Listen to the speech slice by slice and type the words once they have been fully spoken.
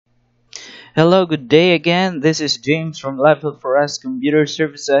Hello, good day again. This is James from Level for Us Computer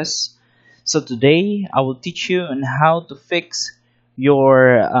Services. So today I will teach you on how to fix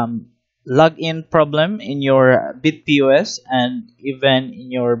your login problem in your BitPOS and even in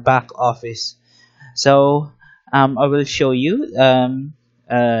your back office. So I will show you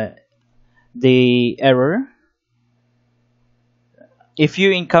the error. If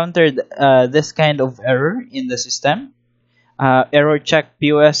you encountered this kind of error in the system, error check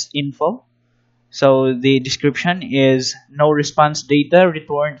POS info. So the description is no response data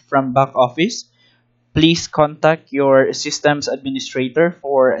returned from back office. Please contact your system's administrator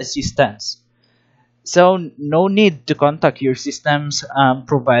for assistance. So no need to contact your system's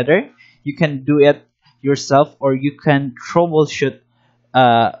provider. You can do it yourself or you can troubleshoot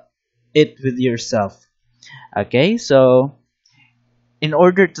uh, it with yourself. Okay, so in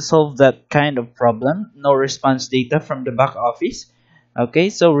order to solve that kind of problem, no response data from the back office. Okay,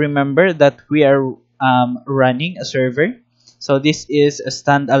 so remember that we are running a server. So this is a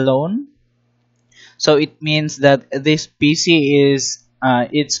standalone. So it means that this PC is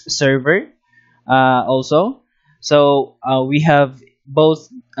its server also. So we have both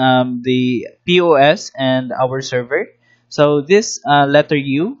the POS and our server. So this letter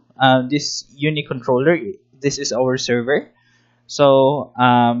U, this unicontroller, this is our server. So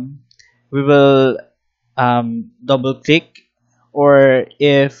we will double click, or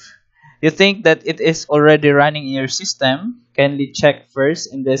if you think that it is already running in your system, kindly check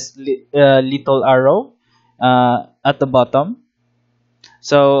first in this little arrow at the bottom.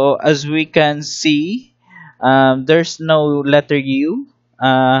 So as we can see, there's no letter U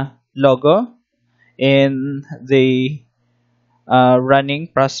logo in the running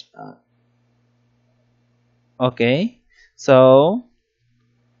process. Okay, so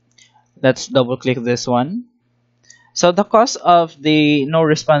let's double click this one. So the cause of the no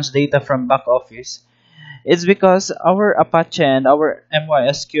response data from back office is because our Apache and our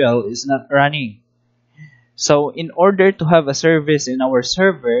MySQL is not running. So in order to have a service in our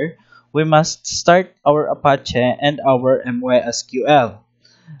server, we must start our Apache and our MySQL.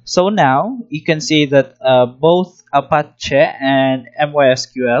 So now you can see that both Apache and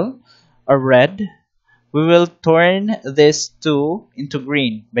MySQL are red. We will turn this two into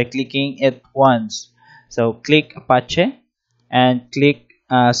green by clicking it once. So click Apache and click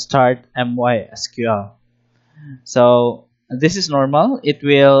Start MySQL. So this is normal. It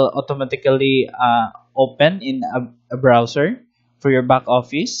will automatically open in a browser for your back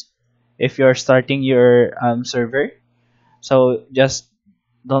office if you're starting your server. So just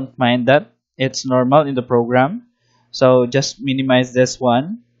don't mind that. It's normal in the program. So just minimize this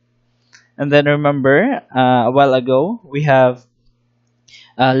one. And then remember, a while ago, we have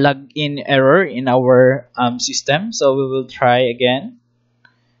a login error in our system. So we will try again.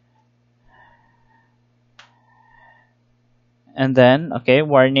 And then, okay,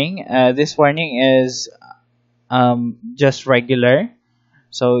 warning. This warning is just regular.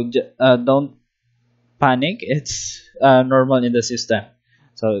 So don't panic. It's normal in the system.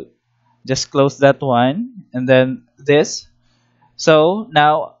 So just close that one. And then this. So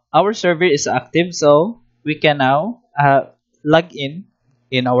now our server is active. So we can now log in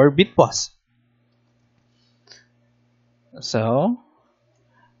our BitPOS. So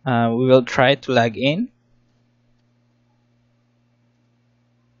we will try to log in.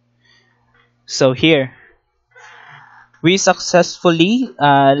 So here we successfully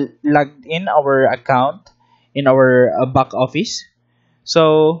logged in our account in our back office.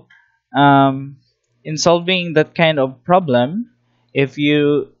 So in solving that kind of problem, if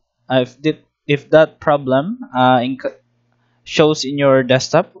you if that problem shows in your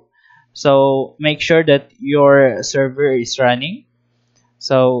desktop, so make sure that your server is running.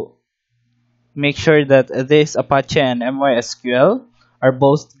 So make sure that this Apache and MySQL are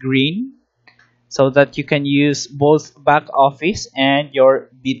both green so that you can use both back office and your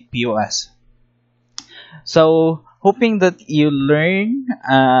BitPOS. So hoping that you learn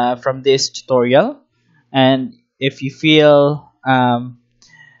from this tutorial, and if you feel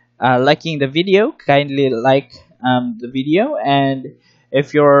liking the video, kindly like the video, and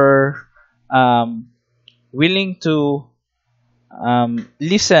if you're willing to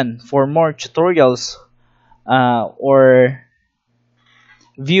listen for more tutorials or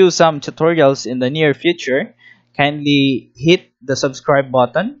view some tutorials in the near future, kindly hit the subscribe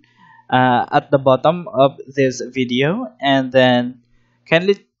button at the bottom of this video, and then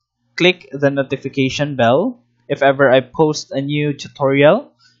kindly click the notification bell if ever I post a new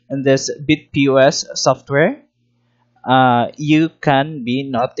tutorial in this BitPOS software. You can be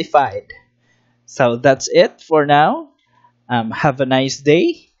notified. So that's it for now. Have a nice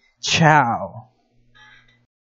day. Ciao.